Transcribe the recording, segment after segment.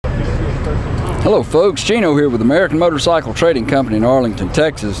Hello folks, Gino here with American Motorcycle Trading Company in Arlington,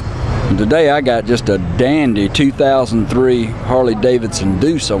 Texas. And today I got just a dandy 2003 Harley Davidson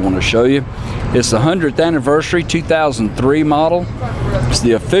Deuce I want to show you. It's the 100th anniversary 2003 model. It's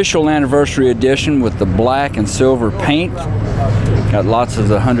the official anniversary edition with the black and silver paint. Got lots of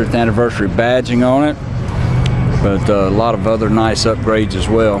the 100th anniversary badging on it, but a lot of other nice upgrades as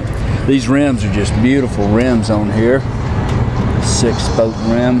well. These rims are just beautiful rims on here. 6-spoke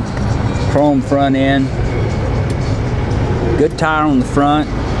rim. Chrome front end, good tire on the front.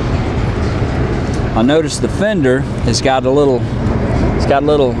 I noticed the fender has got a little,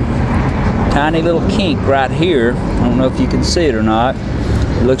 tiny little kink right here. I don't know if you can see it or not.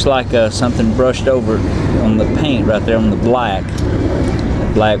 It looks like something brushed over on the paint right there on the black.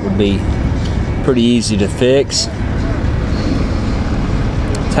 The black would be pretty easy to fix.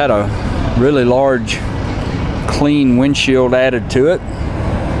 It's had a really large, clean windshield added to it.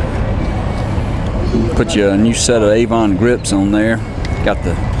 Put you a new set of Avon grips on there. Got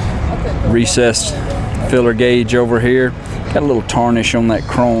the recessed filler gauge over here. Got a little tarnish on that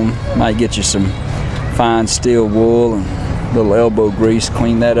chrome. Might get you some fine steel wool and a little elbow grease.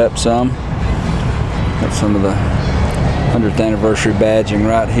 Clean that up some. Got some of the 100th anniversary badging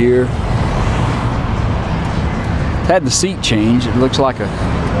right here. Had the seat change. It looks like it's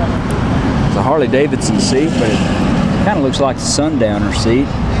a Harley Davidson seat, but it kind of looks like the Sundowner seat.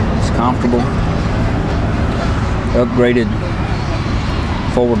 It's comfortable. Upgraded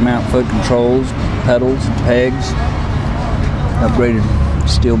forward mount foot controls, pedals, pegs. Upgraded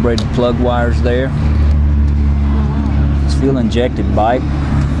steel braided plug wires there. It's fuel injected bike.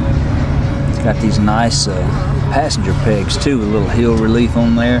 It's got these nice passenger pegs too, with a little heel relief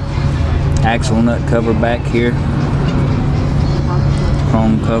on there. Axle nut cover back here.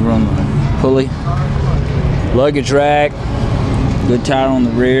 Chrome cover on the pulley. Luggage rack. Good tire on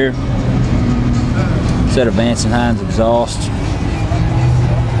the rear. Set of Vance & Hines exhaust.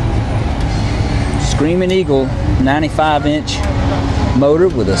 Screaming Eagle 95-inch motor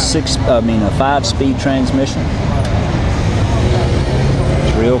with a 5-speed transmission.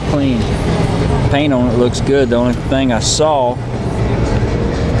 It's real clean. Paint on it looks good. The only thing I saw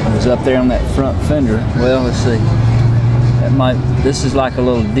was up there on that front fender. Well, let's see. This is like a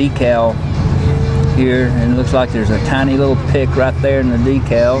little decal here, and it looks like there's a tiny little pick right there in the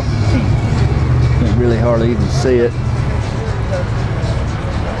decal. Can't really hardly even see it.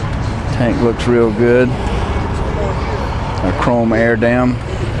 Tank looks real good. A chrome air dam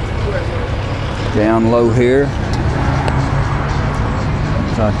down low here.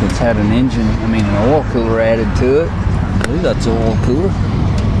 Looks like it's had an an oil cooler added to it. I believe that's an oil cooler.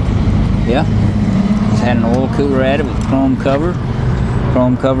 Yeah, it's had an oil cooler added with chrome cover.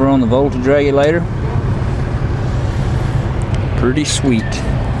 Chrome cover on the voltage regulator. Pretty sweet.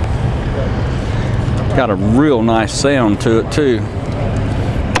 Got a real nice sound to it too.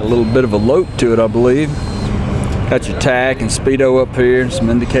 A little bit of a lope to it, I believe. Got your tack and speedo up here, some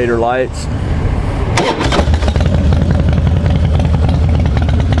indicator lights.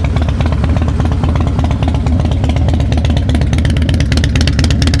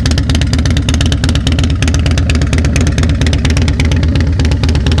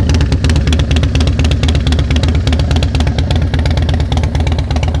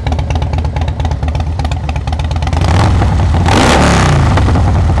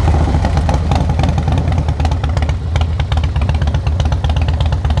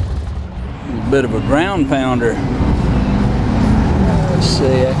 Bit of a ground pounder. Let's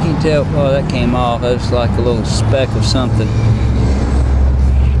see, I can't tell. Oh, that came off. That's like a little speck of something.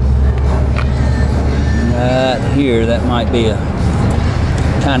 Right here, that might be a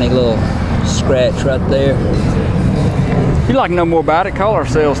tiny little scratch right there. If you'd like to know more about it, call our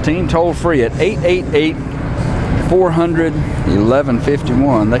sales team toll free at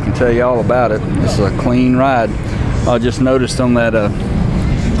 888-400-1151. They can tell you all about it. It's a clean ride. I just noticed on that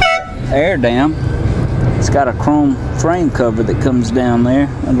air dam, it's got a chrome frame cover that comes down there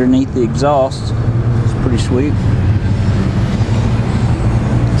underneath the exhaust. It's pretty sweet.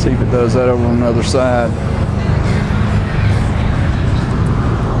 See if it does that over on the other side.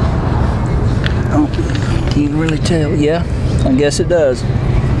 Oh, can't really tell. Yeah, I guess it does.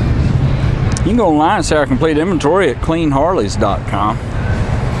 You can go online and see our complete inventory at cleanharleys.com.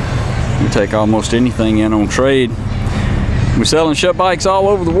 We take almost anything in on trade. We're selling shut bikes all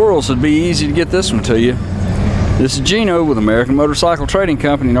over the world, so it'd be easy to get this one to you. This is Gino with American Motorcycle Trading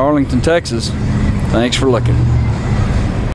Company in Arlington, Texas. Thanks for looking.